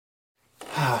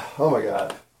Oh my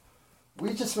god.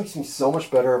 Weed just makes me so much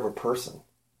better of a person.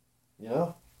 You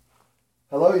know?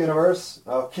 Hello, universe.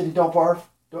 Oh, kitty, don't barf.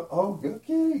 Oh, good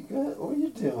kitty, good. What are you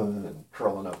doing?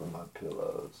 Curling up in my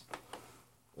pillows.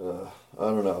 I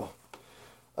don't know.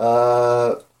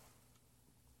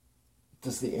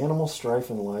 Does the animal strife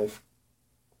in life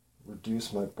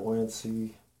reduce my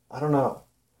buoyancy? I don't know.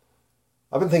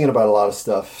 I've been thinking about a lot of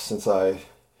stuff since I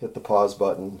hit the pause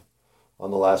button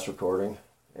on the last recording.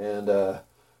 And that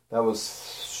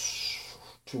was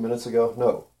 2 minutes ago.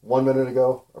 No, 1 minute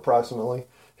ago, approximately.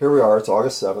 Here we are. It's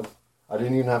August 7th. I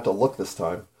didn't even have to look this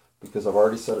time because I've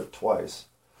already said it twice.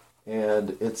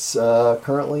 And it's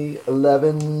currently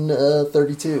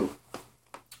 11:32.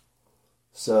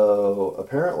 So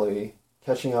apparently,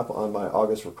 catching up on my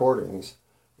August recordings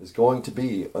is going to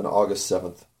be an August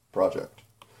 7th project.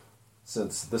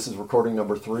 Since this is recording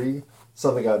number 3,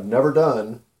 something I've never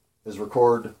done is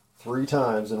record 3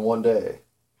 times in one day.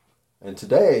 And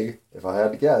today, if I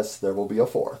had to guess, there will be a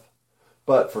 4th.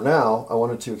 But for now, I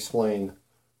wanted to explain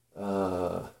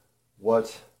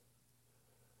what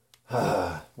do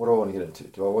I want to get into?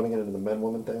 Do I want to get into the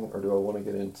men-woman thing, or do I want to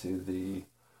get into the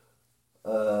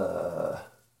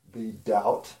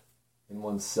doubt in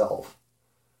oneself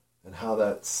and how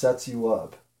that sets you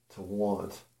up to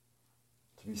want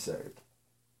to be saved?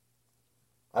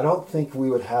 I don't think we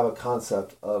would have a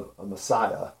concept of a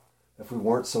Messiah if we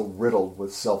weren't so riddled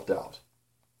with self-doubt,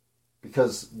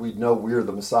 because we'd know we're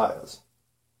the Messiahs.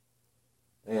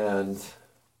 And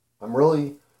I'm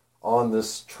really on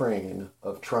this train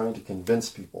of trying to convince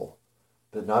people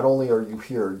that not only are you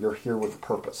here, you're here with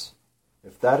purpose.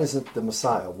 If that isn't the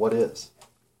Messiah, what is?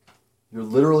 You're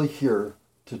literally here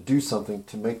to do something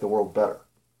to make the world better.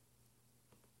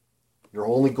 Your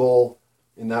only goal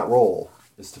in that role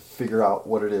is to figure out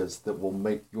what it is that will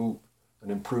make you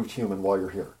an improved human while you're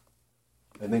here.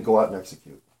 And then go out and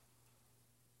execute.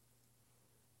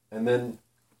 And then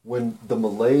when the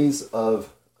malaise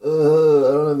of, I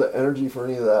don't have the energy for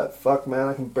any of that. Fuck, man,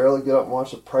 I can barely get up and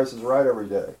watch The Price is Right every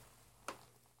day.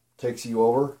 Takes you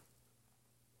over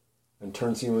and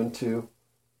turns you into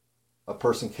a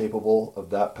person capable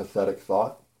of that pathetic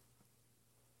thought.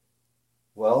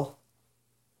 Well,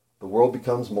 the world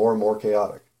becomes more and more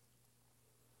chaotic.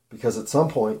 Because at some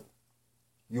point,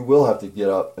 you will have to get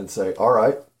up and say, all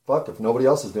right, fuck, if nobody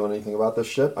else is doing anything about this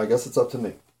shit, I guess it's up to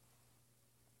me.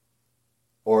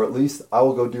 Or at least I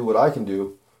will go do what I can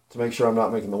do to make sure I'm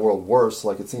not making the world worse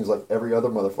like it seems like every other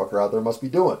motherfucker out there must be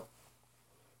doing.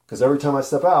 Because every time I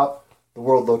step out, the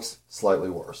world looks slightly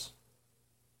worse.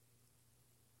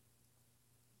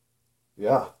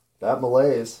 Yeah, that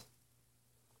malaise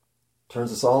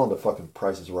turns us all into fucking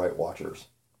Price is Right watchers.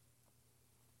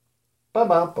 I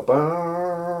don't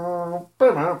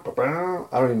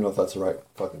even know if that's the right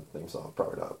fucking theme song.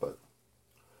 Probably not, but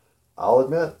I'll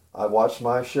admit, I watched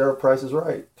my share of Price is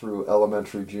Right through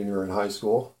elementary, junior, and high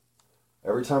school.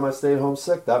 Every time I stayed home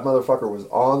sick, that motherfucker was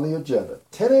on the agenda.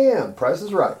 10 a.m., Price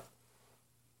is Right.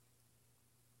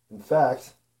 In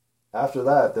fact, after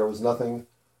that, there was nothing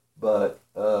but,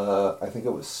 I think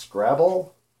it was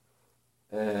Scrabble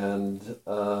and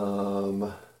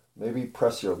maybe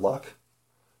Press Your Luck.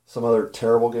 Some other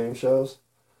terrible game shows.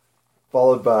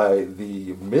 Followed by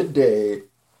the midday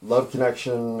Love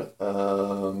Connection,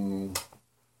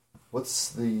 what's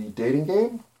the dating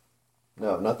game?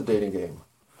 No, not the dating game.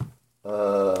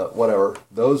 Whatever.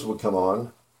 Those would come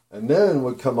on. And then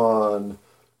would come on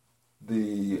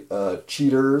the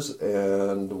Cheaters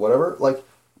and whatever. Like,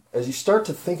 as you start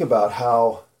to think about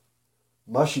how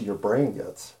mushy your brain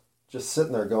gets, just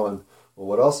sitting there going, well,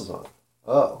 what else is on?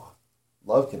 Oh,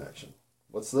 Love Connection.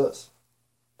 What's this?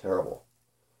 Terrible.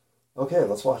 Okay,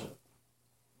 let's watch it.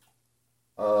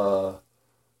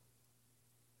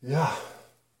 Yeah.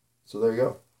 So there you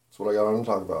go. That's what I got on to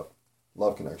talk about.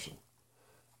 Love Connection.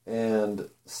 And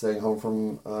staying home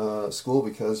from school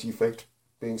because you faked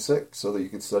being sick so that you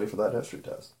could study for that history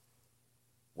test.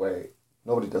 Wait,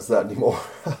 nobody does that anymore.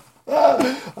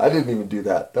 I didn't even do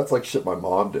that. That's like shit my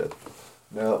mom did.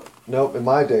 No, in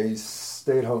my days,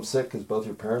 stayed home sick because both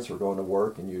your parents were going to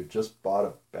work and you just bought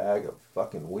a bag of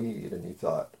fucking weed and you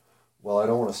thought, well, I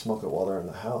don't want to smoke it while they're in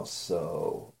the house,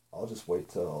 so I'll just wait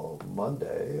till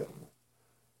Monday.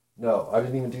 No, I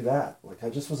didn't even do that. Like, I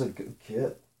just was a good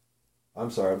kid.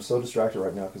 I'm sorry, I'm so distracted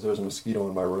right now because there's a mosquito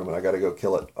in my room and I gotta go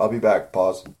kill it. I'll be back.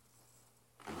 Pause.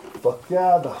 Fuck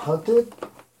yeah, the hunted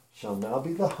shall now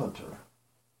be the hunter.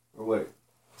 Or wait,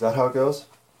 is that how it goes?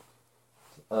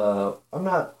 I'm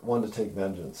not one to take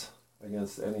vengeance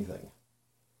against anything.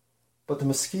 But the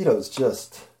mosquitoes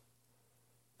just,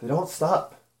 they don't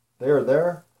stop. They are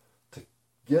there to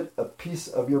get a piece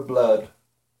of your blood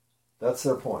That's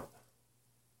their point.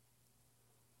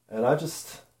 And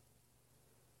after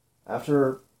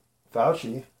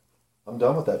Fauci, I'm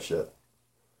done with that shit.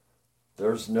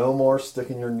 There's no more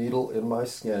sticking your needle in my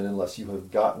skin unless you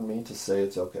have gotten me to say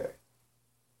it's okay.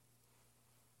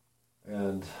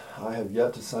 And I have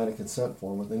yet to sign a consent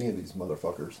form with any of these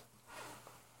motherfuckers.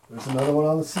 There's another one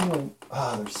on the ceiling.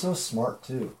 They're so smart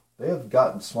too. They have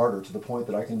gotten smarter to the point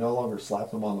that I can no longer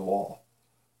slap them on the wall.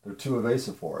 They're too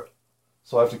evasive for it.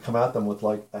 So I have to come at them with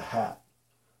like a hat.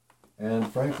 And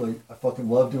frankly, I fucking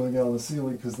love doing it on the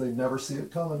ceiling because they never see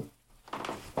it coming.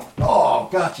 Oh,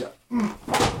 gotcha.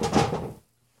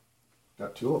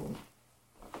 Got two of them.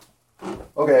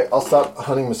 Okay, I'll stop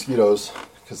hunting mosquitoes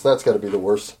because that's got to be the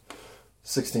worst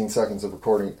 16 seconds of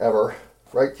recording ever.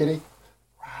 Right, kitty?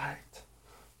 Right.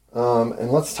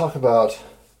 And let's talk about...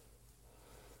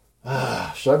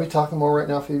 should I be talking more right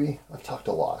now, Phoebe? I've talked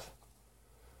a lot.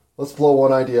 Let's blow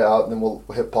one idea out and then we'll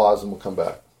hit pause and we'll come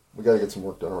back. We got to get some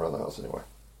work done around the house anyway.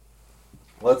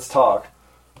 Let's talk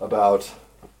about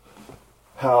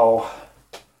how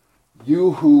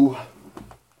you who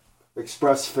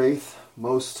express faith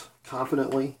most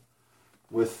confidently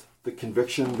with the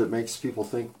conviction that makes people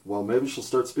think, well, maybe she'll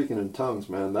start speaking in tongues,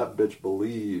 man. That bitch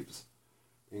believes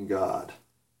in God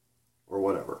or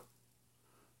whatever.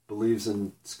 Believes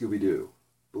in Scooby-Doo.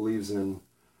 Believes in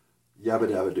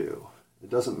Yabba-Dabba-Doo. It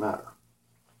doesn't matter.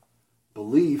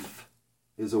 Belief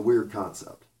is a weird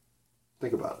concept.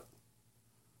 Think about it.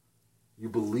 You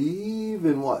believe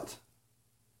in what?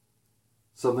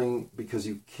 Something because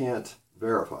you can't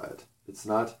verify it. It's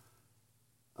not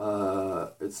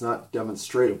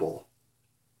demonstratable.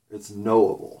 It's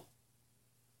knowable.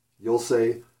 You'll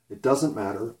say, it doesn't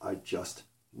matter, I just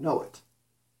know it.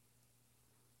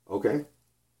 Okay?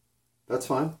 That's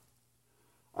fine.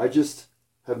 I just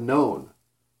have known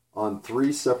on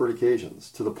 3 separate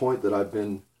occasions to the point that I've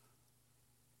been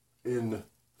in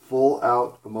full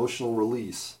out emotional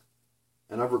release,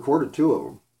 and I've recorded 2 of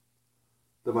them,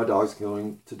 that my dog's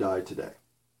going to die today.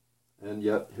 And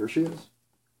yet, here she is.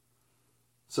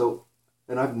 So,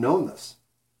 and I've known this,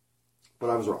 but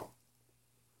I was wrong.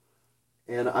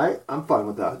 And I'm fine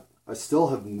with that. I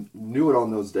still knew it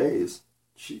on those days.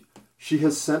 She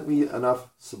has sent me enough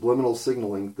subliminal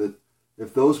signaling that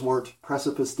if those weren't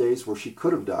precipice days where she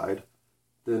could have died,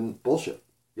 then bullshit.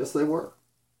 Yes, they were.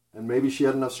 And maybe she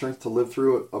had enough strength to live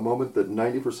through a moment that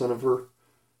 90% of her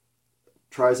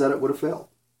tries at it would have failed.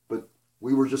 But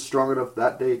we were just strong enough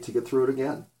that day to get through it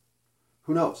again.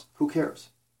 Who knows? Who cares?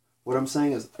 What I'm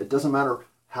saying is, it doesn't matter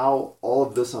how all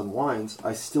of this unwinds,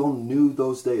 I still knew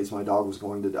those days my dog was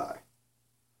going to die.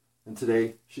 And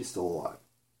today, she's still alive.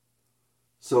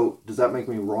 So, does that make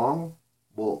me wrong?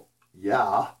 Well,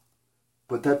 yeah.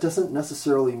 But that doesn't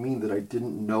necessarily mean that I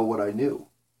didn't know what I knew.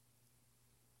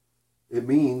 It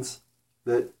means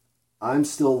that I'm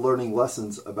still learning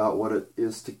lessons about what it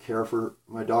is to care for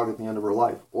my dog at the end of her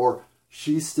life. Or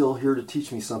she's still here to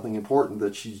teach me something important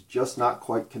that she's just not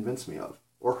quite convinced me of.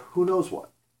 Or who knows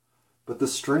what. But the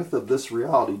strength of this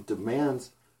reality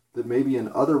demands that maybe in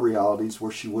other realities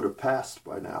where she would have passed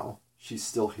by now, she's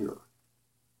still here.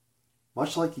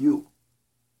 Much like you,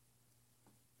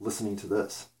 listening to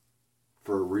this,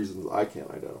 for reasons I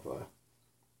can't identify.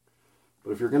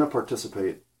 But if you're going to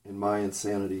participate in my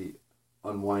insanity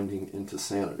unwinding into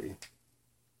sanity,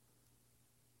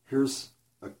 here's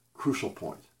a crucial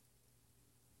point.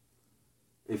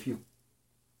 If you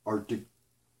are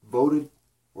devoted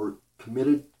or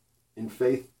committed in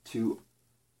faith to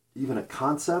even a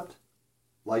concept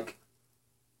like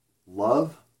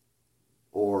love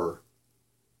or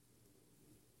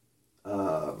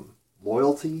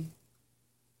loyalty,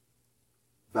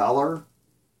 valor,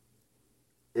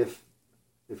 if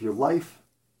your life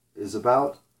is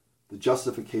about the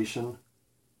justification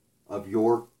of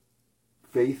your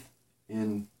faith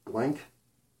in blank,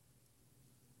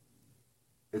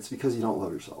 it's because you don't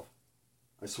love yourself.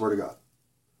 I swear to God.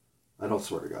 I don't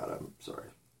swear to God, I'm sorry.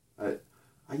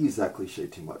 I use that cliche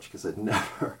too much because I'd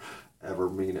never, ever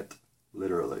mean it,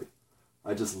 literally.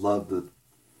 I just love the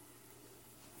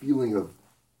feeling of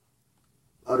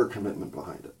utter commitment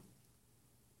behind it.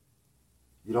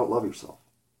 You don't love yourself.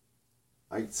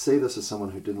 I say this as someone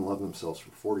who didn't love themselves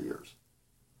for 40 years.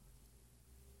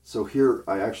 So here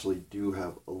I actually do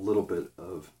have a little bit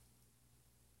of,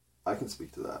 I can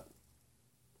speak to that.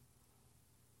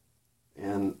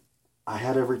 And I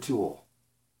had every tool.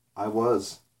 I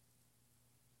was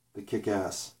the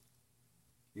kick-ass,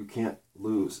 you can't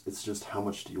lose, it's just how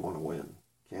much do you want to win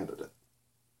candidate.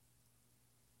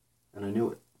 And I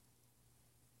knew it.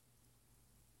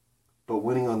 But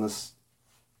winning on this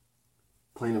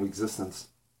plane of existence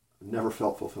never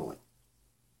felt fulfilling.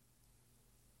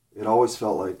 it always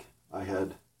felt like I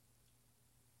had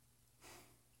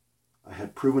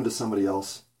proven to somebody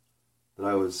else that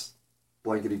I was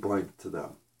blankety blank to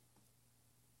them.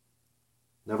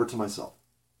 Never to myself.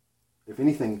 If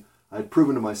anything, I had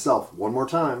proven to myself one more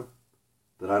time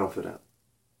that I don't fit in.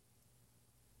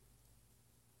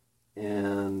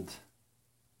 And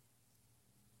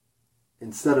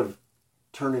instead of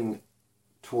turning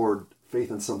toward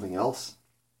faith in something else,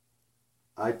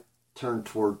 I turned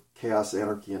toward chaos,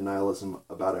 anarchy, and nihilism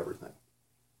about everything.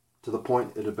 To the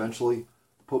point it eventually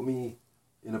put me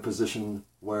in a position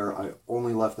where I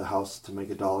only left the house to make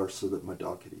 $1 so that my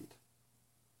dog could eat.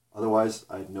 Otherwise,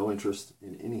 I had no interest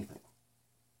in anything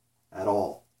at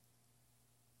all.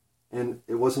 And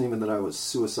it wasn't even that I was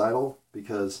suicidal,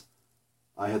 because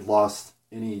I had lost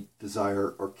any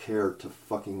desire or care to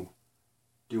fucking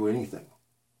do anything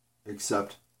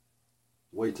except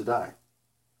wait to die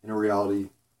in a reality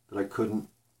that I couldn't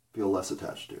feel less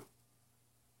attached to.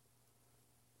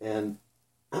 And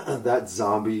that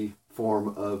zombie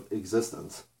form of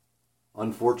existence,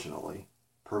 unfortunately,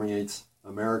 permeates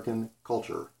American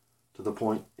culture to the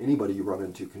point anybody you run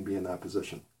into can be in that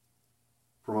position.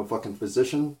 From a fucking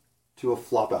physician to a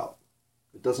flop out.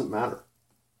 It doesn't matter.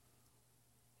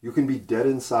 You can be dead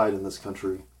inside in this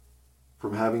country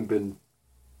from having been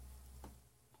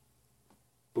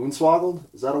boonswoggled,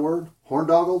 is that a word?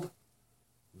 Horndoggled?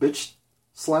 Bitch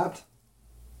slapped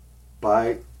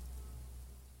by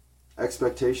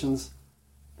expectations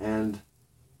and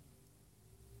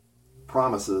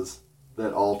promises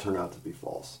that all turn out to be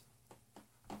false.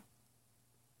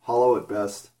 Hollow at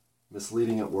best,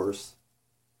 misleading at worst,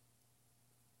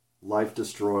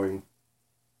 life-destroying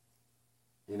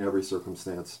in every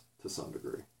circumstance to some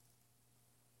degree.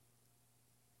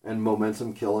 And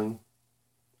momentum killing.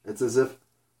 It's as if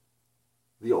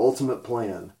the ultimate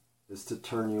plan is to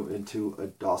turn you into a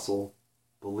docile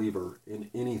believer in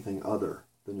anything other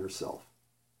than yourself.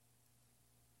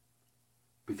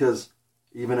 Because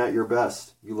even at your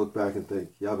best, you look back and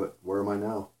think, yeah, but where am I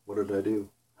now? What did I do?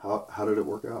 How did it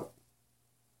work out?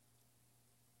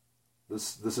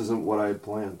 This isn't what I had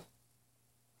planned.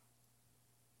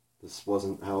 This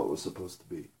wasn't how it was supposed to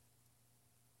be.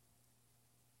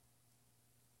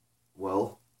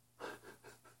 Well,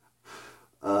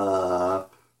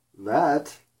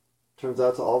 that turns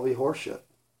out to all be horseshit.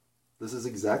 This is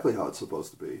exactly how it's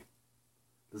supposed to be.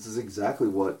 This is exactly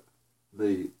what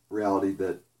the reality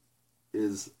that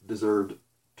is deserved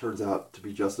turns out to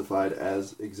be justified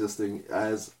as existing,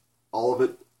 as all of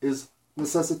it is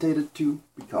necessitated to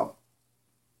become.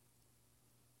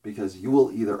 Because you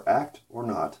will either act or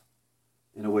not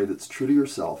in a way that's true to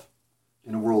yourself,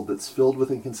 in a world that's filled with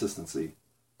inconsistency,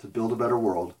 to build a better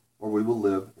world, or we will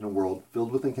live in a world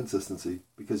filled with inconsistency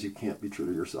because you can't be true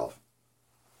to yourself.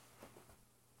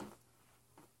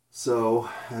 So,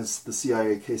 as the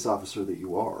CIA case officer that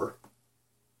you are,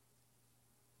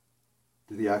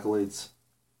 do the accolades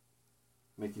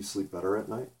make you sleep better at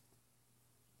night?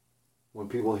 When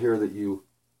people hear that you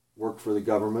work for the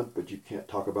government but you can't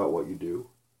talk about what you do,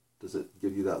 does it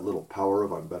give you that little power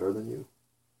of I'm better than you?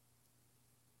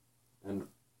 And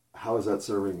how is that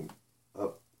serving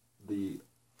up the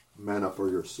manna for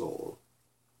your soul?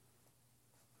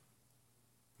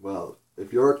 Well,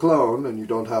 if you're a clone and you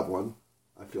don't have one,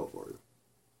 I feel for you.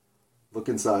 Look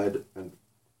inside and,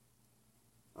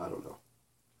 I don't know,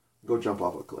 go jump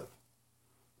off a cliff.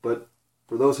 But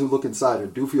for those who look inside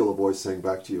and do feel a voice saying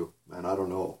back to you, man, I don't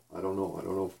know if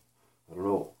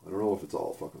it's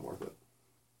all fucking worth it.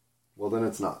 Well, then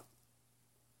it's not.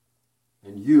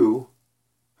 And you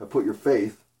have put your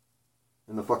faith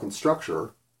in the fucking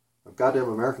structure of goddamn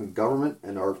American government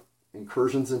and our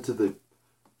incursions into the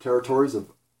territories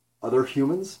of other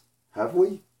humans, have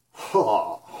we?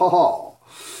 Ha ha!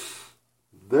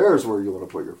 There's where you want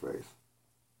to put your faith.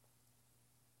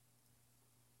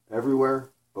 Everywhere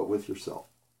but with yourself.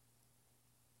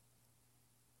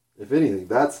 If anything,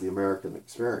 that's the American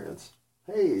experience.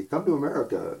 Hey, come to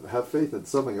America and have faith in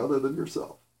something other than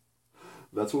yourself.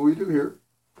 That's what we do here.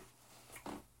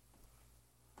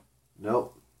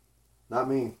 Nope, not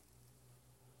me.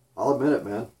 I'll admit it,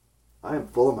 man. I am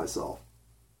full of myself.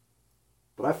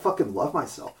 But I fucking love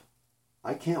myself.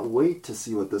 I can't wait to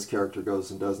see what this character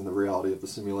goes and does in the reality of the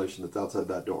simulation that's outside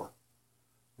that door.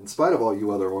 In spite of all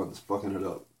you other ones fucking it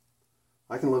up.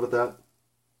 I can live with that.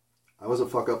 I was a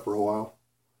fuck up for a while.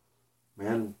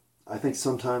 Man, I think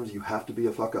sometimes you have to be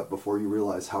a fuck up before you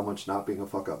realize how much not being a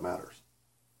fuck up matters.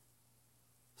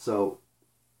 So,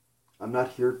 I'm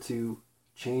not here to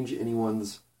change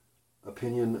anyone's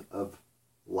opinion of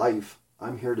life.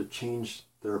 I'm here to change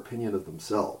their opinion of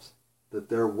themselves. That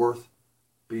they're worth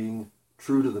being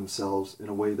true to themselves in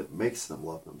a way that makes them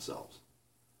love themselves.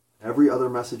 Every other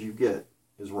message you get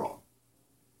is wrong.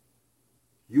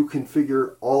 You can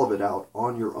figure all of it out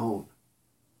on your own.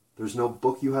 There's no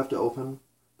book you have to open.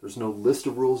 There's no list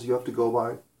of rules you have to go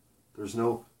by. There's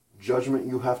no judgment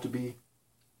you have to be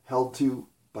held to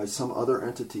by some other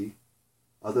entity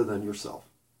other than yourself.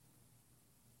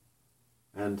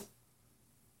 And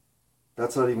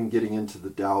that's not even getting into the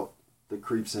doubt that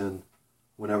creeps in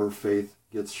whenever faith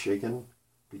gets shaken,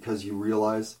 because you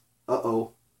realize,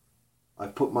 I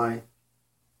put my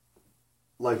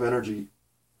life energy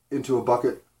into a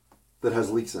bucket that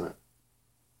has leaks in it.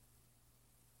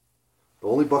 The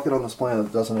only bucket on this planet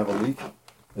that doesn't have a leak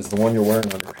is the one you're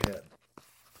wearing on your head.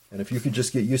 And if you could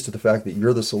just get used to the fact that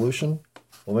you're the solution,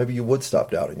 well, maybe you would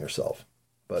stop doubting yourself.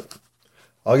 But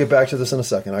I'll get back to this in a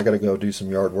second. I got to go do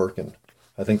some yard work, and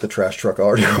I think the trash truck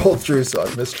already rolled through, so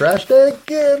I've missed trash day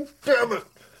again. Damn it.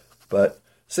 But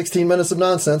 16 minutes of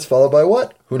nonsense followed by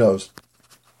what? Who knows?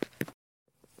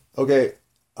 Okay,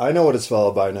 I know what it's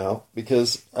followed by now,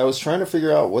 because I was trying to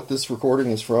figure out what this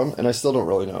recording is from, and I still don't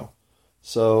really know.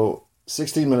 So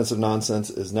 16 minutes of nonsense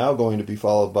is now going to be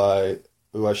followed by,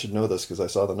 I should know this because I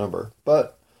saw the number,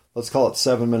 but let's call it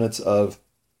 7 minutes of,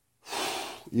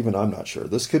 even I'm not sure.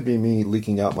 This could be me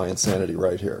leaking out my insanity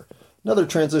right here. Another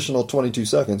transitional 22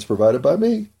 seconds provided by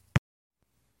me.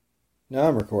 Now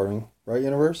I'm recording. Right,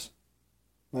 universe?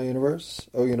 My universe?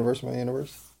 Oh, universe, my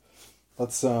universe?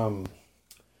 Let's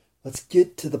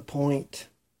get to the point,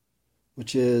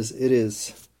 which is, it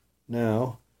is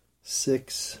now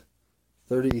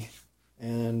 6:30,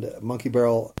 and Monkey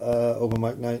Barrel open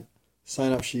mic night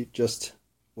sign-up sheet just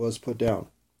was put down.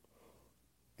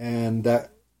 And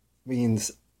that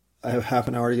means I have half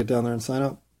an hour to get down there and sign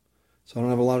up. So I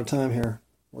don't have a lot of time here.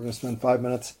 We're going to spend 5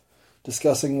 minutes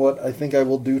discussing what I think I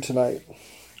will do tonight,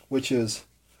 which is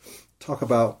talk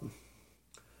about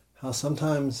how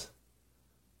sometimes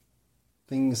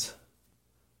things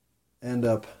end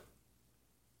up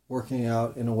working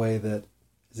out in a way that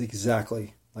is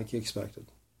exactly like you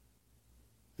expected.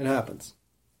 It happens.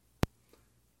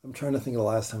 I'm trying to think of the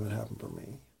last time it happened for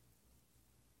me.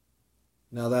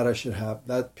 Now that I should have,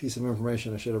 that piece of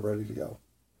information I should have ready to go.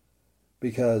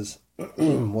 Because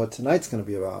what tonight's going to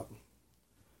be about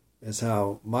is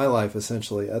how my life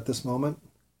essentially at this moment,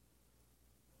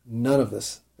 none of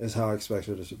this is how I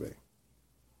expected it to be.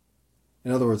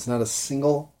 In other words, not a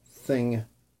single thing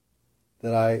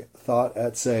that I thought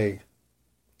at, say,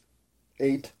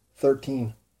 8,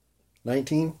 13,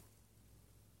 19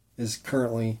 is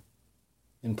currently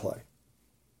in play.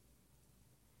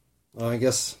 Well, I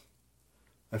guess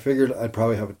I figured I'd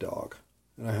probably have a dog,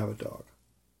 and I have a dog.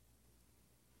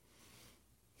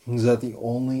 Is that the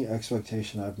only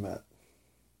expectation I've met?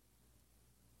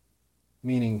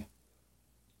 Meaning,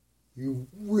 you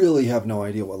really have no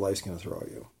idea what life's going to throw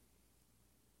at you.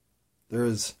 There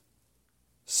is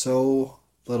so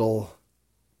little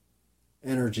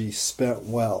energy spent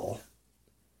well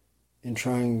in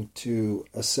trying to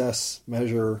assess,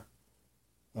 measure,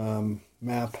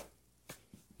 map,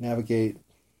 navigate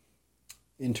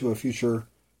into a future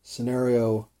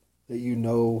scenario that you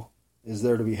know is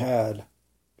there to be had,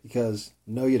 because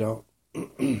no, you don't.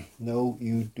 No,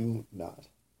 you do not.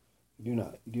 You do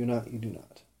not. You do not. You do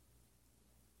not.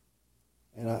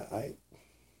 And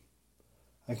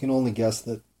I can only guess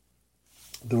that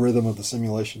the rhythm of the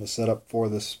simulation is set up for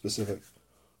this specific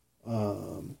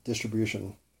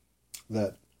distribution,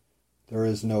 that there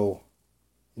is no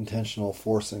intentional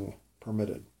forcing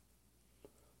permitted.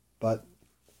 But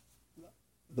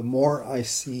the more I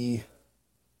see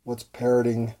what's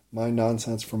parroting my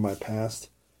nonsense from my past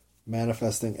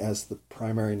manifesting as the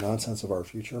primary nonsense of our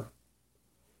future,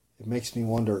 it makes me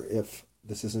wonder if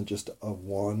this isn't just a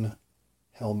one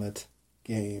helmet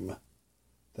game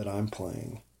that I'm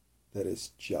playing that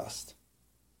is just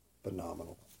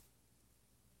phenomenal.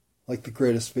 Like the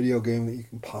greatest video game that you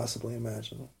can possibly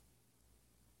imagine.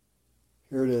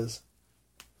 Here it is.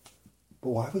 But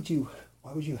why would you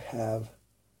have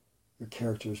your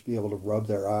characters be able to rub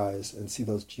their eyes and see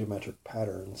those geometric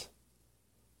patterns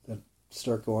that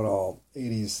start going all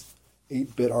 80s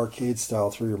 8-bit arcade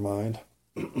style through your mind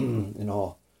in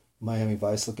all Miami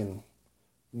Vice looking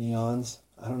neons?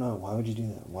 I don't know. Why would you do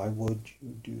that? Why would you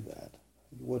do that?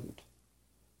 You wouldn't.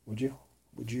 Would you?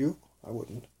 Would you? I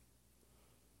wouldn't.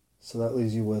 So that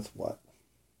leaves you with what?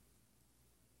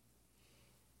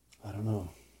 I don't know.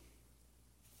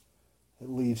 It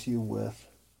leaves you with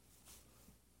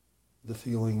the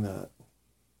feeling that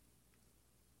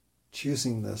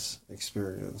choosing this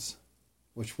experience,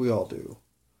 which we all do,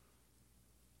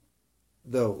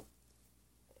 though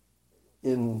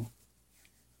in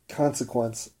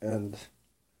consequence and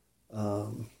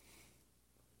I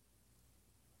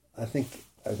think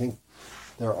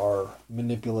there are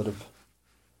manipulators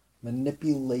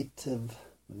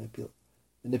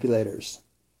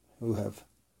who have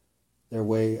their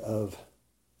way of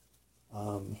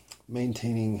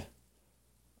maintaining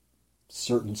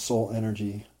certain soul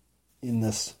energy in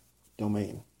this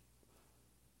domain,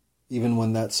 even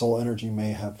when that soul energy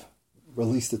may have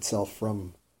released itself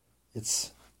from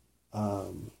its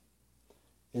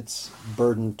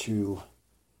burden to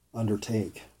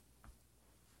undertake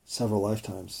several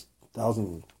lifetimes,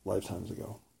 1,000 lifetimes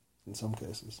ago, in some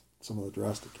cases, some of the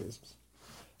drastic cases.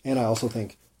 And I also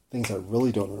think things I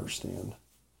really don't understand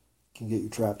can get you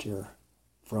trapped here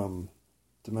from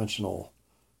dimensional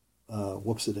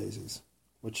whoopsie-daisies,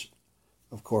 which,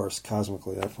 of course,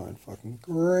 cosmically I find fucking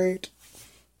great.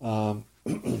 And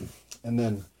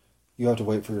then you have to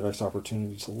wait for your next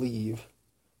opportunity to leave,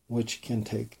 which can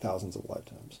take thousands of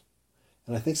lifetimes.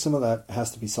 And I think some of that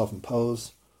has to be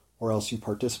self-imposed, or else you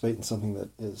participate in something that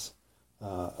is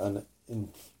an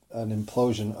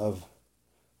implosion of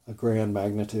a grand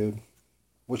magnitude,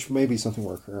 which may be something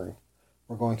we're going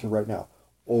through right now.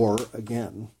 Or,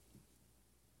 again,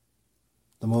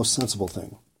 the most sensible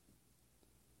thing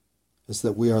is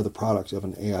that we are the product of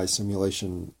an AI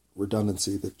simulation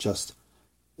redundancy that just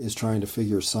is trying to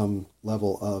figure some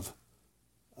level of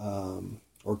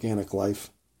organic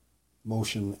life,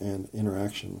 motion, and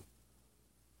interaction.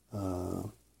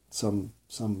 Some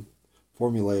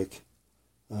formulaic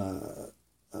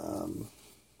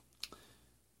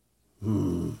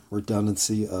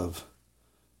redundancy of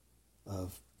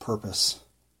purpose,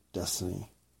 destiny,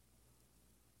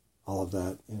 all of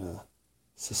that in a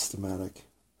systematic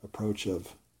approach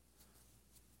of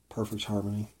perfect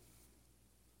harmony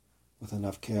with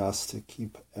enough chaos to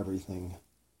keep everything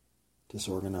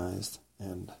disorganized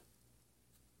and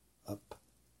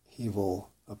upheaval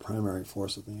a primary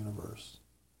force of the universe.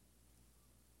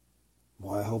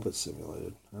 Well, I hope it's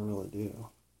simulated. I really do.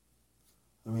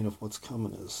 I mean, if what's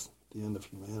coming is the end of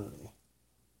humanity,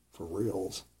 for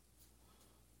reals.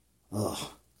 Ugh,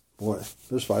 boy,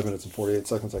 there's 5 minutes and 48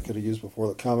 seconds I could have used before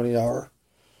the comedy hour.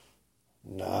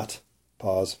 Not.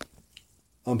 Pause.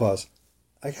 Unpause.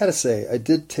 I gotta say, I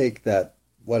did take that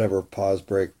whatever pause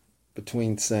break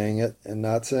between saying it and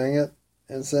not saying it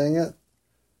and saying it.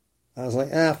 I was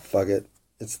like, fuck it.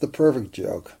 It's the perfect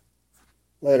joke.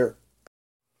 Later.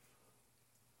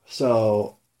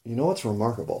 So, you know what's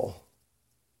remarkable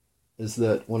is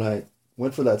that when I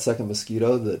went for that second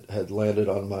mosquito that had landed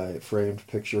on my framed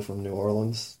picture from New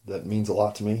Orleans, that means a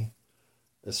lot to me,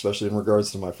 especially in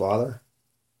regards to my father.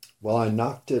 Well, I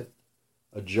knocked it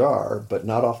ajar, but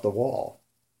not off the wall.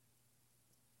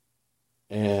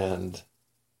 And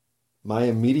my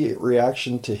immediate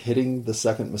reaction to hitting the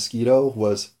second mosquito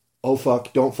was, oh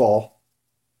fuck, don't fall.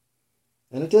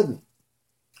 And it didn't.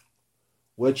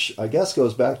 Which I guess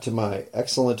goes back to my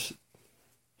excellent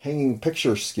hanging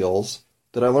picture skills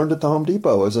that I learned at the Home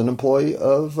Depot as an employee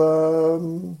of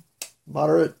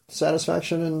moderate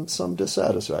satisfaction and some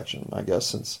dissatisfaction, I guess,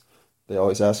 since they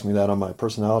always ask me that on my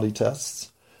personality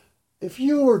tests. If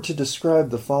you were to describe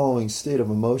the following state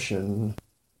of emotion,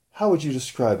 how would you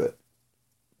describe it?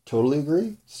 Totally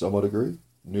agree, somewhat agree,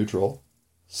 neutral,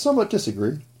 somewhat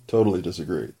disagree, totally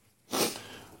disagree.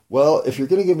 Well, if you're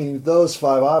going to give me those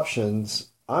 5 options,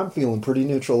 I'm feeling pretty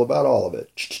neutral about all of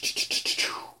it.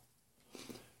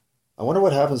 I wonder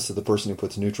what happens to the person who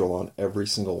puts neutral on every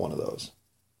single one of those.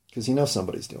 Because you know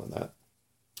somebody's doing that.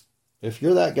 If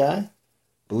you're that guy,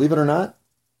 believe it or not,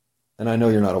 and I know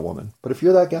you're not a woman, but if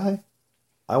you're that guy,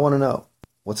 I want to know,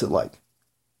 what's it like?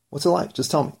 What's it like?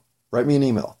 Just tell me. Write me an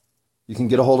email. You can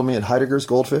get a hold of me at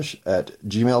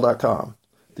heideggersgoldfish@gmail.com.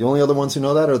 The only other ones who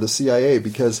know that are the CIA,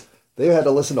 because they had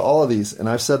to listen to all of these, and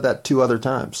I've said that 2 other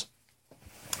times.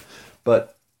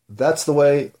 But that's the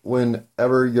way,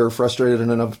 whenever you're frustrated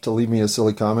enough to leave me a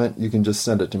silly comment, you can just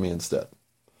send it to me instead.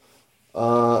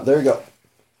 There you go.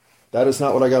 That is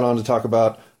not what I got on to talk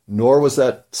about, nor was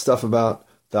that stuff about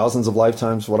thousands of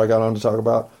lifetimes what I got on to talk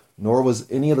about, nor was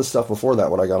any of the stuff before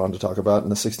that what I got on to talk about in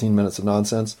the 16 minutes of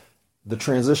nonsense. The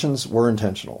transitions were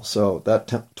intentional, so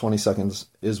that 20 seconds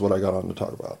is what I got on to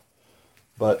talk about.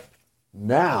 But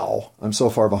now I'm so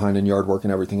far behind in yard work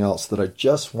and everything else that I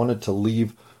just wanted to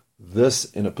leave this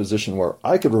in a position where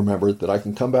I could remember that I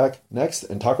can come back next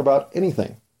and talk about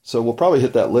anything. So we'll probably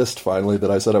hit that list finally that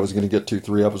I said I was going to get to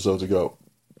 3 episodes ago.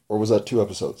 Or was that 2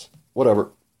 episodes? Whatever.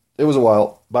 It was a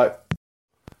while. Bye.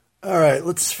 All right,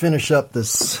 let's finish up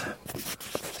this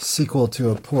sequel to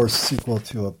a poor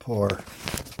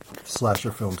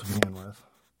slasher film to begin with.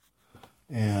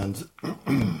 And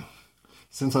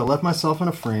since I left myself in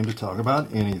a frame to talk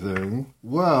about anything,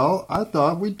 well, I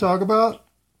thought we'd talk about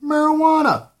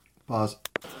marijuana. Pause.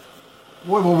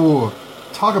 Whoa.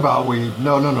 Talk about weed.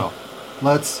 No.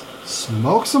 Let's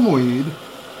smoke some weed,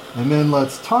 and then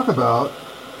let's talk about,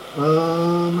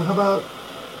 how about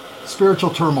spiritual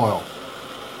turmoil?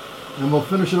 And we'll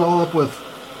finish it all up with,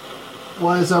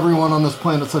 why is everyone on this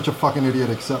planet such a fucking idiot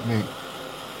except me?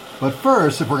 But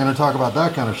first, if we're going to talk about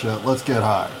that kind of shit, let's get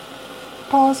high.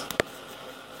 Pause.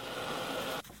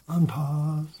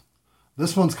 Unpause.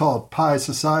 This one's called Pie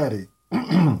Society.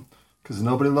 Because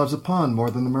nobody loves a pun more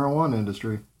than the marijuana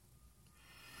industry.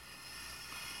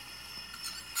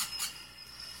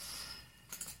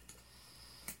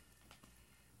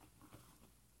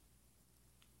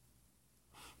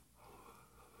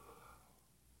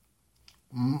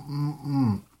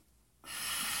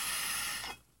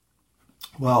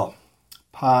 Well,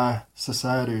 Pie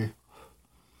Society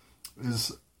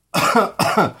is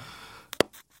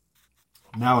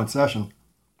now in session.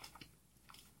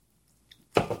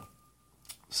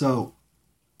 So,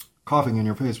 coughing in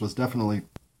your face was definitely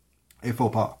a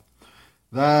faux pas.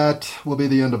 That will be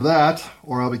the end of that,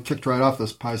 or I'll be kicked right off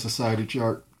this Pie Society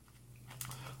chart.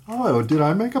 Oh, did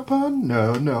I make a pun?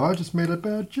 No, I just made a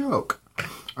bad joke.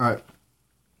 All right.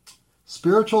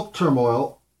 Spiritual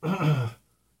turmoil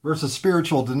versus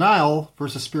spiritual denial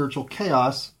versus spiritual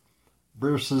chaos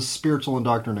versus spiritual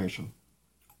indoctrination.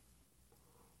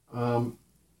 I've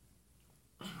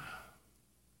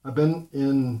been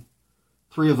in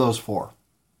 3 of those 4.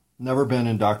 Never been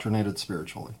indoctrinated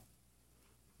spiritually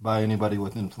by anybody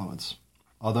with influence.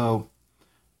 Although,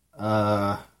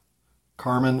 Carmen,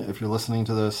 if you're listening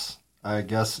to this, I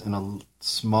guess in a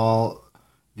small,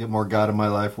 get more God in my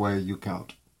life way, you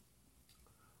count.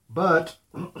 But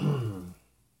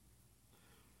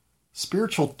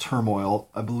spiritual turmoil,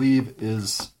 I believe,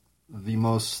 is the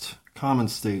most common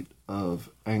state of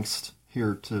angst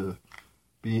here to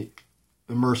be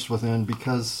immersed within,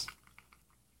 because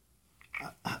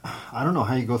I don't know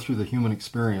how you go through the human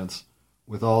experience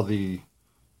with all the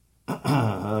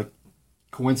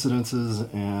coincidences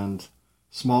and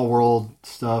small world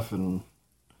stuff and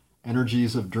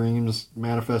energies of dreams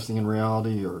manifesting in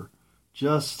reality, or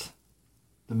just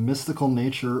the mystical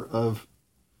nature of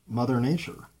Mother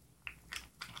Nature.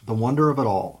 The wonder of it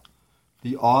all.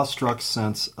 The awestruck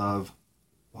sense of,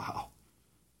 wow,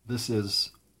 this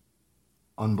is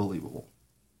unbelievable.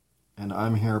 And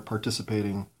I'm here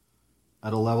participating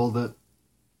at a level that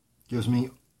gives me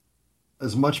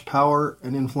as much power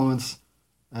and influence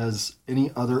as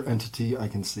any other entity I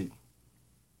can see.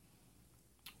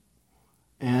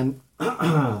 And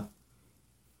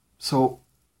so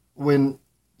when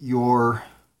you're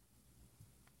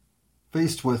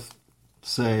faced with,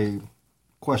 say,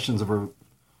 questions of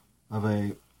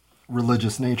a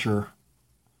religious nature,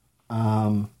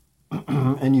 and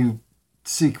you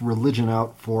seek religion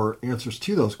out for answers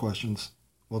to those questions,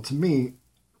 well, to me,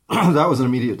 that was an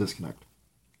immediate disconnect.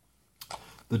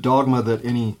 The dogma that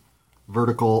any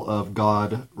vertical of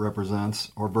God represents,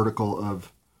 or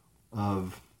vertical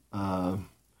of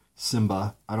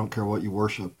Simba, I don't care what you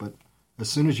worship, but as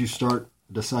soon as you start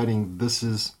deciding this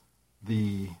is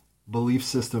the belief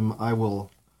system I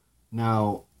will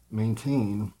now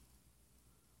maintain,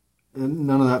 and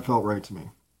none of that felt right to me.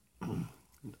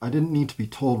 I didn't need to be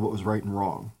told what was right and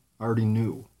wrong. I already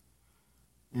knew.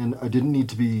 And I didn't need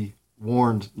to be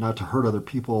warned not to hurt other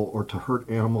people or to hurt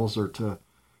animals or to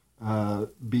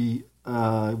be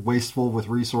wasteful with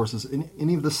resources.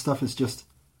 Any of this stuff is just,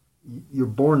 you're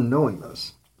born knowing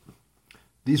this.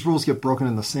 These rules get broken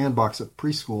in the sandbox at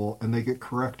preschool and they get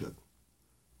corrected.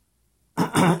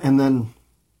 And then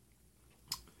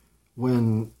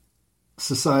when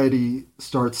society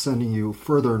starts sending you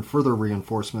further and further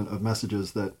reinforcement of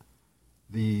messages that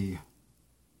the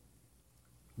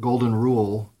golden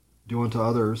rule, do unto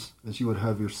others as you would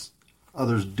have your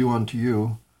others do unto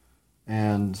you,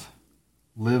 and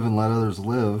live and let others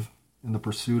live in the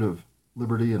pursuit of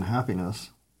liberty and happiness,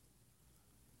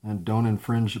 and don't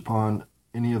infringe upon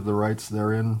any of the rights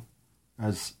therein,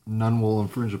 as none will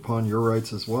infringe upon your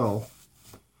rights as well.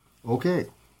 Okay,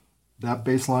 that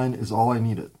baseline is all I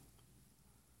needed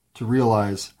to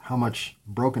realize how much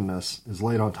brokenness is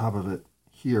laid on top of it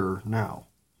here now.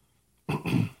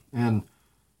 And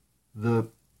the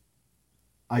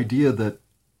idea that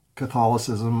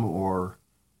Catholicism or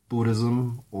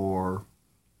Buddhism or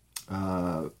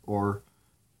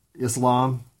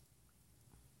Islam,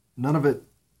 none of it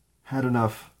had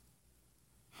enough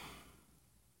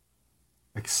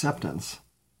acceptance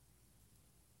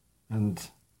and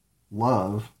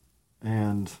love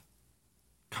and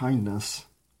kindness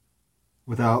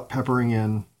without peppering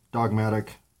in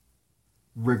dogmatic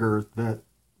rigor that,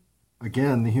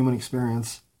 again, the human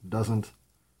experience doesn't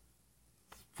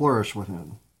flourish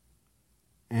within.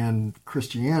 And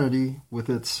Christianity, with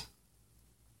its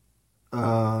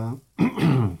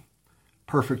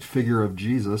perfect figure of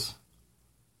Jesus,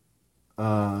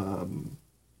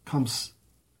 comes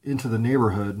into the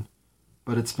neighborhood,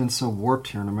 but it's been so warped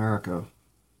here in America.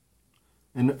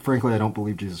 And frankly, I don't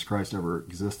believe Jesus Christ ever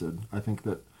existed. I think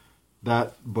that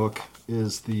that book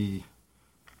is the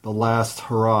last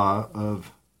hurrah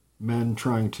of men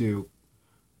trying to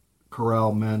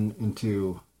corral men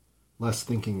into less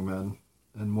thinking men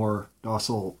and more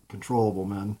docile, controllable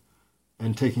men,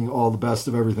 and taking all the best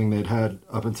of everything they'd had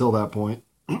up until that point,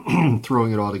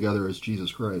 throwing it all together as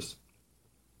Jesus Christ.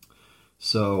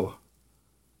 So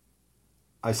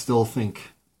I still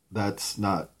think that's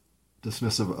not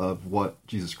dismissive of what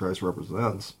Jesus Christ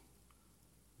represents.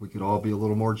 We could all be a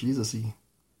little more Jesus-y,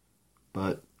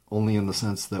 but only in the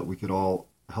sense that we could all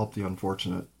help the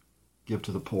unfortunate, give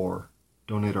to the poor,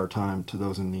 donate our time to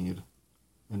those in need,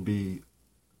 and be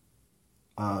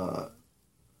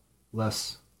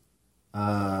less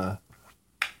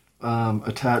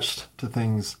attached to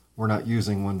things we're not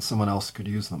using when someone else could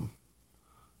use them.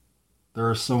 There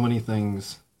are so many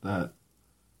things that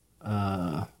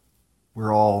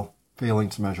we're all failing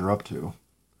to measure up to,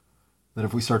 that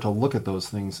if we start to look at those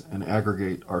things and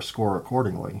aggregate our score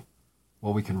accordingly,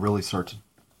 well, we can really start to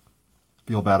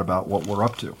feel bad about what we're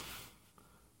up to.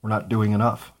 We're not doing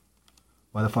enough.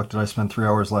 Why the fuck did I spend 3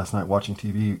 hours last night watching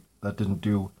TV that didn't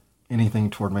do anything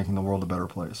toward making the world a better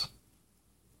place?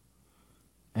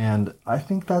 And I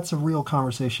think that's a real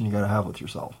conversation you got to have with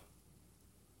yourself.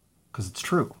 Because it's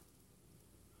true.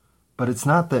 But it's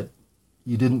not that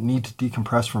you didn't need to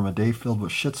decompress from a day filled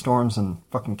with shitstorms and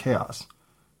fucking chaos.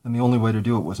 And the only way to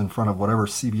do it was in front of whatever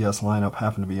CBS lineup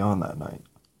happened to be on that night.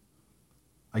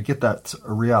 I get that's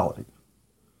a reality.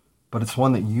 But it's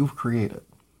one that you've created.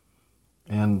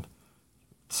 And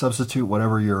substitute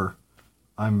whatever your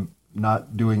I'm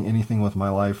not doing anything with my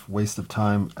life, waste of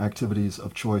time, activities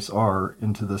of choice are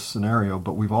into this scenario,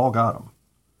 but we've all got them.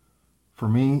 For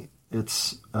me,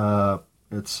 it's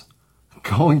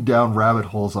going down rabbit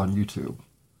holes on YouTube.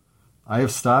 I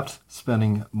have stopped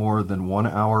spending more than 1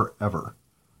 hour ever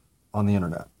on the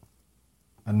internet.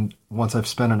 And once I've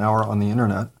spent an hour on the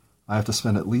internet, I have to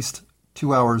spend at least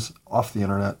 2 hours off the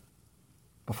internet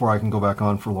before I can go back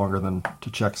on for longer than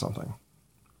to check something.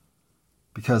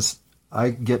 Because I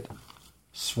get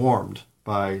swarmed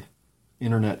by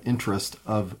internet interest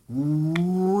of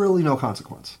really no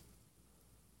consequence.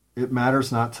 It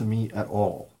matters not to me at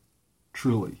all,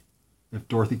 truly, if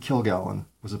Dorothy Kilgallen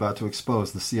was about to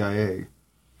expose the CIA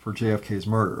for JFK's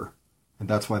murder, and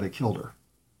that's why they killed her.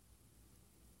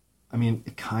 I mean,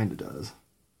 it kind of does.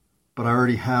 But I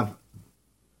already have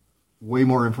way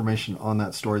more information on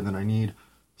that story than I need.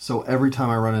 So every time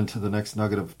I run into the next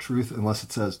nugget of truth, unless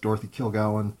it says Dorothy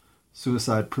Kilgallen,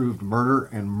 suicide proved murder,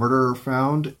 and murderer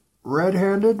found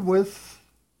red-handed with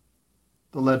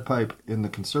the lead pipe in the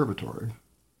conservatory,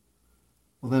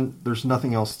 well then there's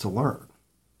nothing else to learn.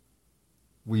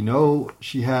 We know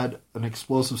she had an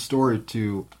explosive story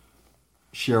to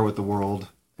share with the world,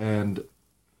 and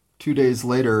 2 days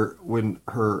later, when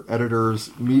her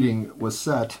editor's meeting was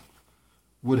set,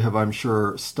 would have, I'm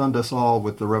sure, stunned us all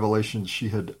with the revelations she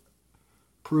had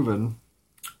proven.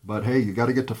 But hey, you got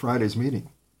to get to Friday's meeting.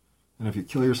 And if you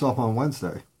kill yourself on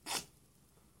Wednesday,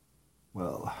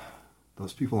 well,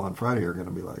 those people on Friday are going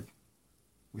to be like,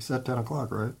 we said 10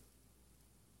 o'clock, right?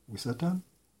 We said 10?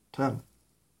 10.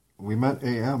 We meant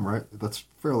a.m., right? That's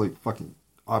fairly fucking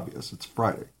obvious. It's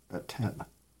Friday at 10.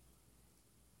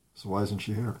 So why isn't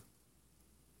she here?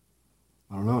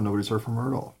 I don't know. Nobody's heard from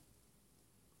her at all.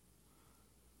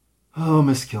 Oh,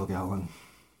 Miss Kilgallen.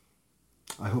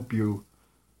 I hope you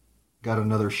got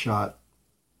another shot.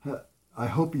 I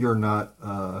hope you're not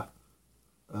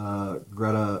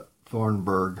Greta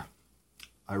Thunberg.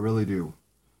 I really do.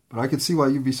 But I could see why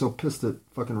you'd be so pissed at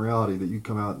fucking reality that you'd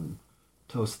come out and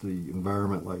toast the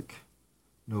environment like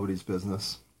nobody's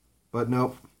business. But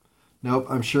nope.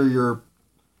 I'm sure your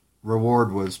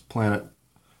reward was planet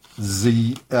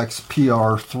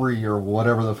ZXPR3 or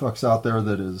whatever the fuck's out there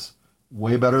that is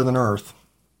way better than Earth.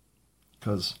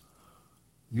 Because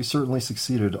you certainly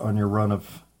succeeded on your run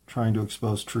of trying to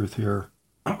expose truth here.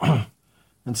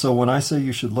 And so when I say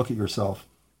you should look at yourself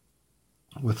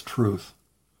with truth,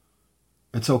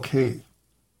 it's okay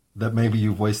that maybe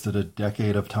you've wasted a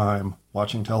decade of time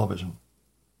watching television.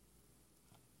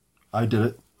 I did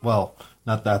it. Well,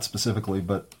 not that specifically,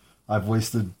 but I've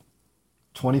wasted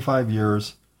 25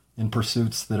 years in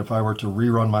pursuits that if I were to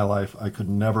rerun my life, I could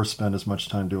never spend as much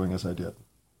time doing as I did.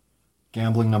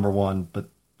 gambling number one, but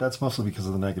that's mostly because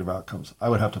of the negative outcomes. I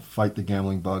would have to fight the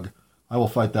gambling bug. I will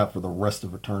fight that for the rest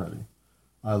of eternity.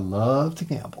 I love to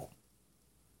gamble,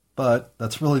 but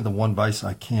that's really the one vice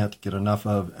I can't get enough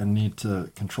of and need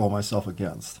to control myself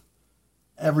against.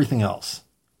 Everything else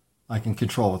I can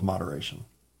control with moderation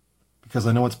because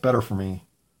I know it's better for me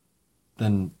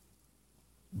than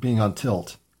being on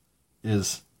tilt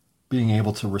is being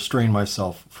able to restrain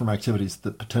myself from activities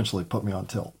that potentially put me on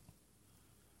tilt.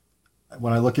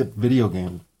 When I look at video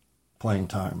game playing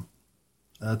time,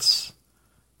 that's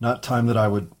not time that I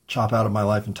would chop out of my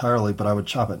life entirely, but I would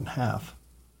chop it in half.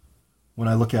 When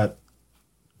I look at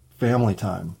family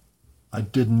time, I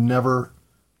did never,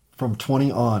 from 20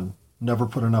 on, never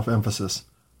put enough emphasis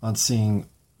on seeing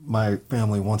my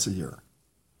family once a year.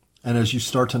 And as you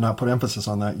start to not put emphasis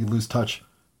on that, you lose touch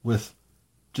with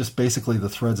just basically the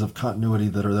threads of continuity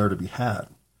that are there to be had.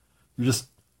 You're just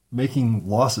making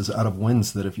losses out of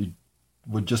wins that if you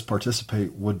would just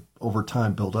participate would over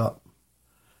time build up.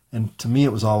 And to me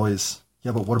it was always,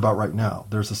 yeah, but what about right now?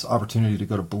 There's this opportunity to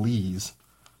go to Belize,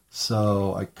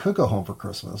 so I could go home for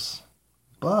Christmas,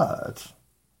 but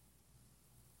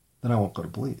then I won't go to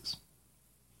Belize.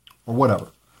 Or whatever.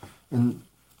 And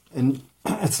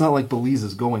it's not like Belize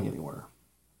is going anywhere.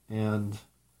 And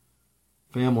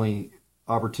family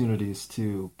opportunities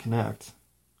to connect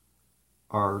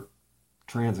are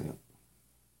transient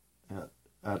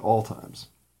at all times.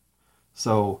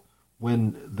 So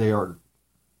when they are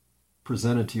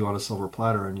presented to you on a silver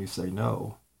platter and you say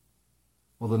no,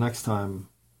 well, the next time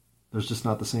there's just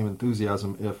not the same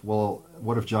enthusiasm if, well,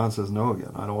 what if John says no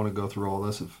again? I don't want to go through all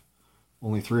this if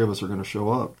only 3 of us are going to show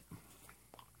up.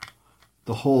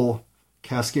 The whole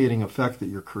cascading effect that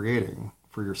you're creating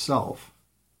for yourself,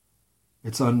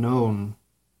 it's unknown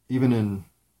even in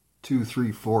 2,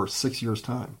 3, 4, 6 years'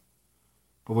 time.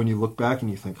 But when you look back and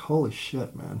you think, holy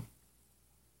shit, man,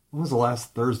 when was the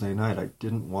last Thursday night I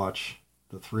didn't watch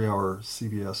the 3-hour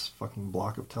CBS fucking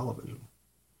block of television?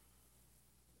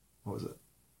 What was it?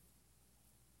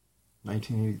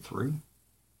 1983?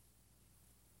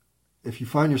 If you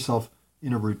find yourself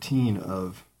in a routine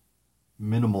of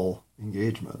minimal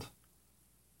engagement,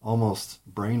 almost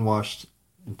brainwashed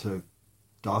into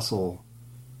docile,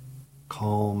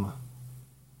 calm,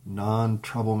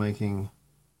 non-troublemaking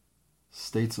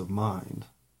states of mind,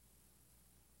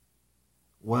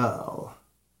 well,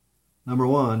 number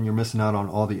one, you're missing out on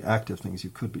all the active things you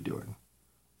could be doing.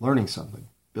 Learning something,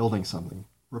 building something,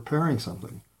 repairing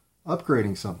something,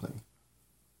 upgrading something,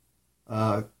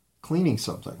 cleaning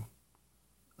something,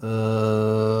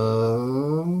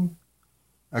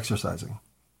 exercising,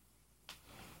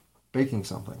 baking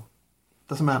something.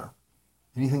 Doesn't matter.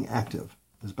 Anything active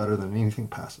is better than anything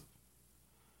passive.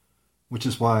 Which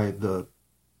is why the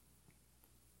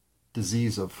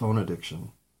disease of phone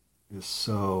addiction is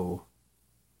so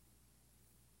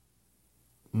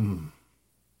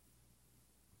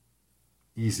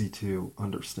easy to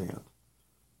understand.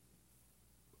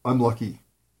 I'm lucky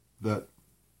that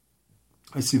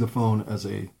I see the phone as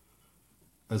a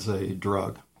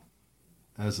drug,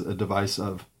 as a device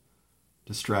of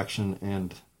distraction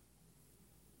and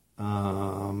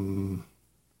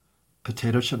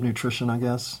potato chip nutrition, I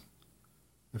guess.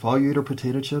 If all you eat are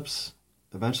potato chips,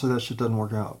 eventually that shit doesn't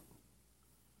work out.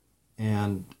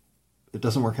 And it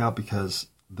doesn't work out because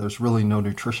there's really no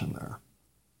nutrition there.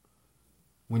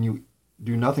 When you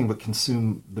do nothing but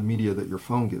consume the media that your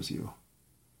phone gives you,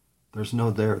 there's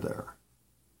no there.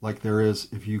 Like there is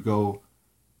if you go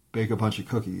bake a bunch of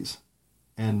cookies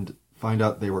and find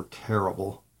out they were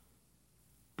terrible,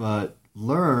 but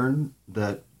learn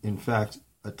that, in fact,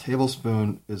 a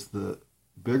tablespoon is the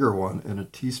bigger one and a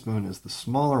teaspoon is the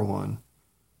smaller one.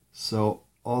 So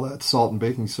all that salt and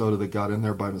baking soda that got in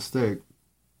there by mistake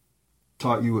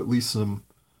taught you at least some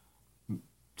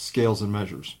scales and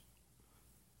measures.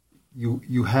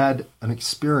 You had an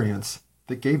experience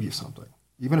that gave you something.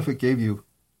 Even if it gave you,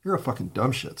 you're a fucking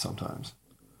dumb shit sometimes.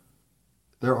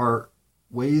 There are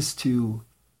ways to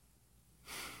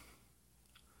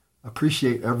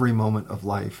appreciate every moment of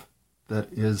life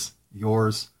that is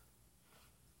yours,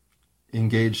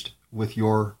 engaged with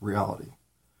your reality.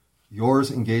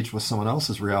 Yours engaged with someone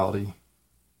else's reality,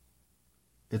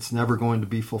 it's never going to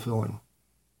be fulfilling.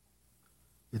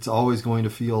 It's always going to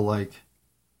feel like,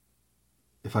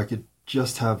 if I could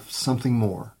just have something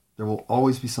more, there will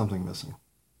always be something missing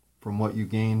from what you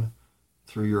gain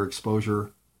through your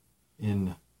exposure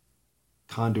in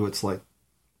conduits like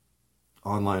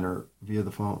online or via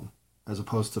the phone, as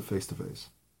opposed to face-to-face.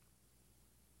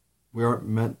 We aren't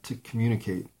meant to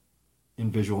communicate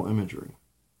in visual imagery.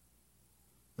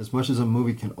 As much as a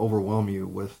movie can overwhelm you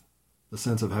with the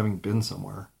sense of having been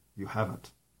somewhere, You haven't.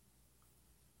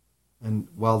 And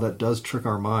while that does trick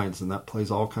our minds and that plays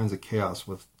all kinds of chaos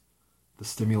with the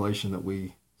stimulation that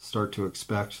we start to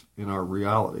expect in our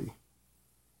reality,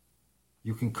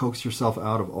 you can coax yourself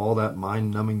out of all that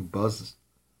mind-numbing busyness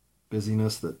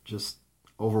that just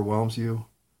overwhelms you.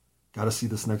 Got to see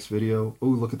this next video. Oh,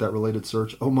 look at that related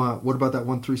search. Oh my, what about that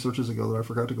one 3 searches ago that I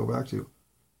forgot to go back to?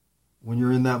 When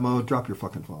you're in that mode, drop your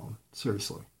fucking phone.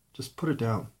 Seriously. Just put it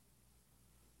down.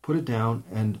 Put it down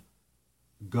and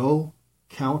go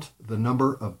count the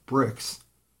number of bricks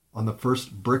on the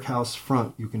first brick house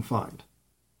front you can find.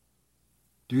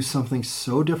 Do something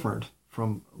so different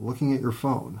from looking at your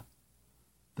phone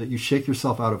that you shake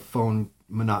yourself out of phone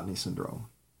monotony syndrome,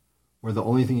 where the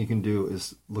only thing you can do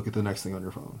is look at the next thing on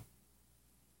your phone.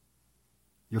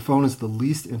 Your phone is the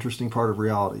least interesting part of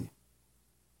reality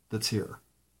that's here.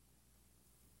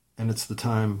 And it's the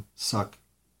time suck,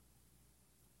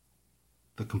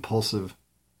 the compulsive,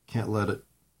 can't let it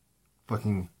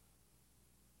fucking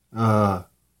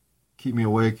keep me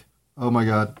awake. Oh my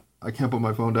God, I can't put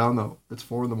my phone down though. It's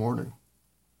 4 a.m.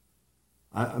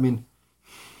 I mean,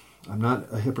 I'm not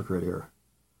a hypocrite here.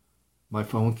 My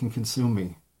phone can consume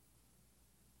me.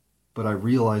 But I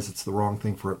realize it's the wrong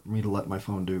thing for me to let my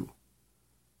phone do.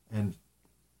 And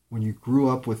when you grew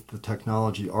up with the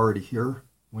technology already here,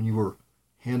 when you were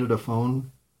handed a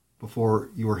phone before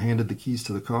you were handed the keys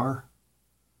to the car,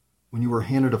 when you were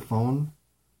handed a phone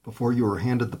before you were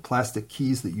handed the plastic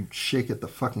keys that you'd shake at the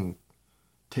fucking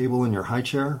table in your high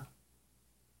chair,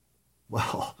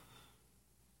 well,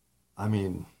 I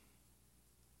mean,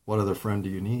 what other friend do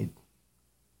you need?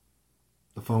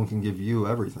 The phone can give you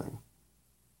everything.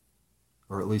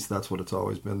 Or at least that's what it's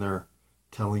always been there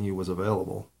telling you was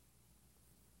available.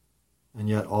 And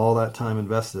yet all that time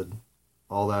invested,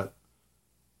 all that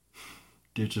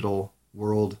digital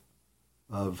world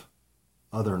of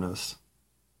otherness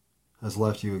has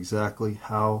left you exactly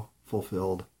how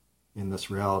fulfilled in this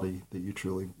reality that you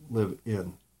truly live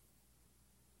in.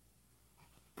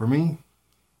 For me,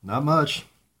 not much.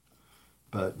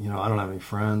 But, I don't have any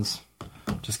friends.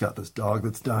 Just got this dog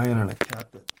that's dying and a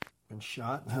cat that's been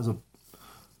shot and has a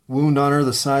wound on her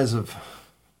the size of,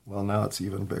 well, now it's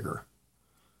even bigger.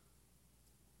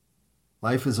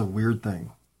 Life is a weird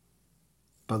thing.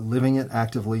 But living it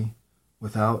actively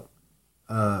without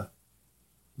a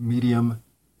medium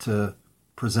to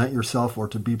present yourself or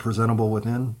to be presentable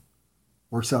within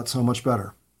works out so much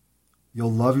better.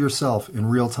 You'll love yourself in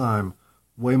real time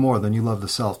way more than you love the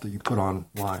self that you put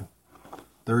online.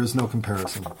 There is no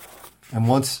comparison. And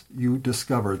once you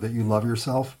discover that you love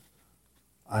yourself,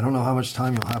 I don't know how much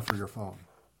time you'll have for your phone,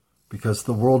 because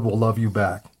the world will love you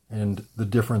back, and the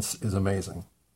difference is amazing.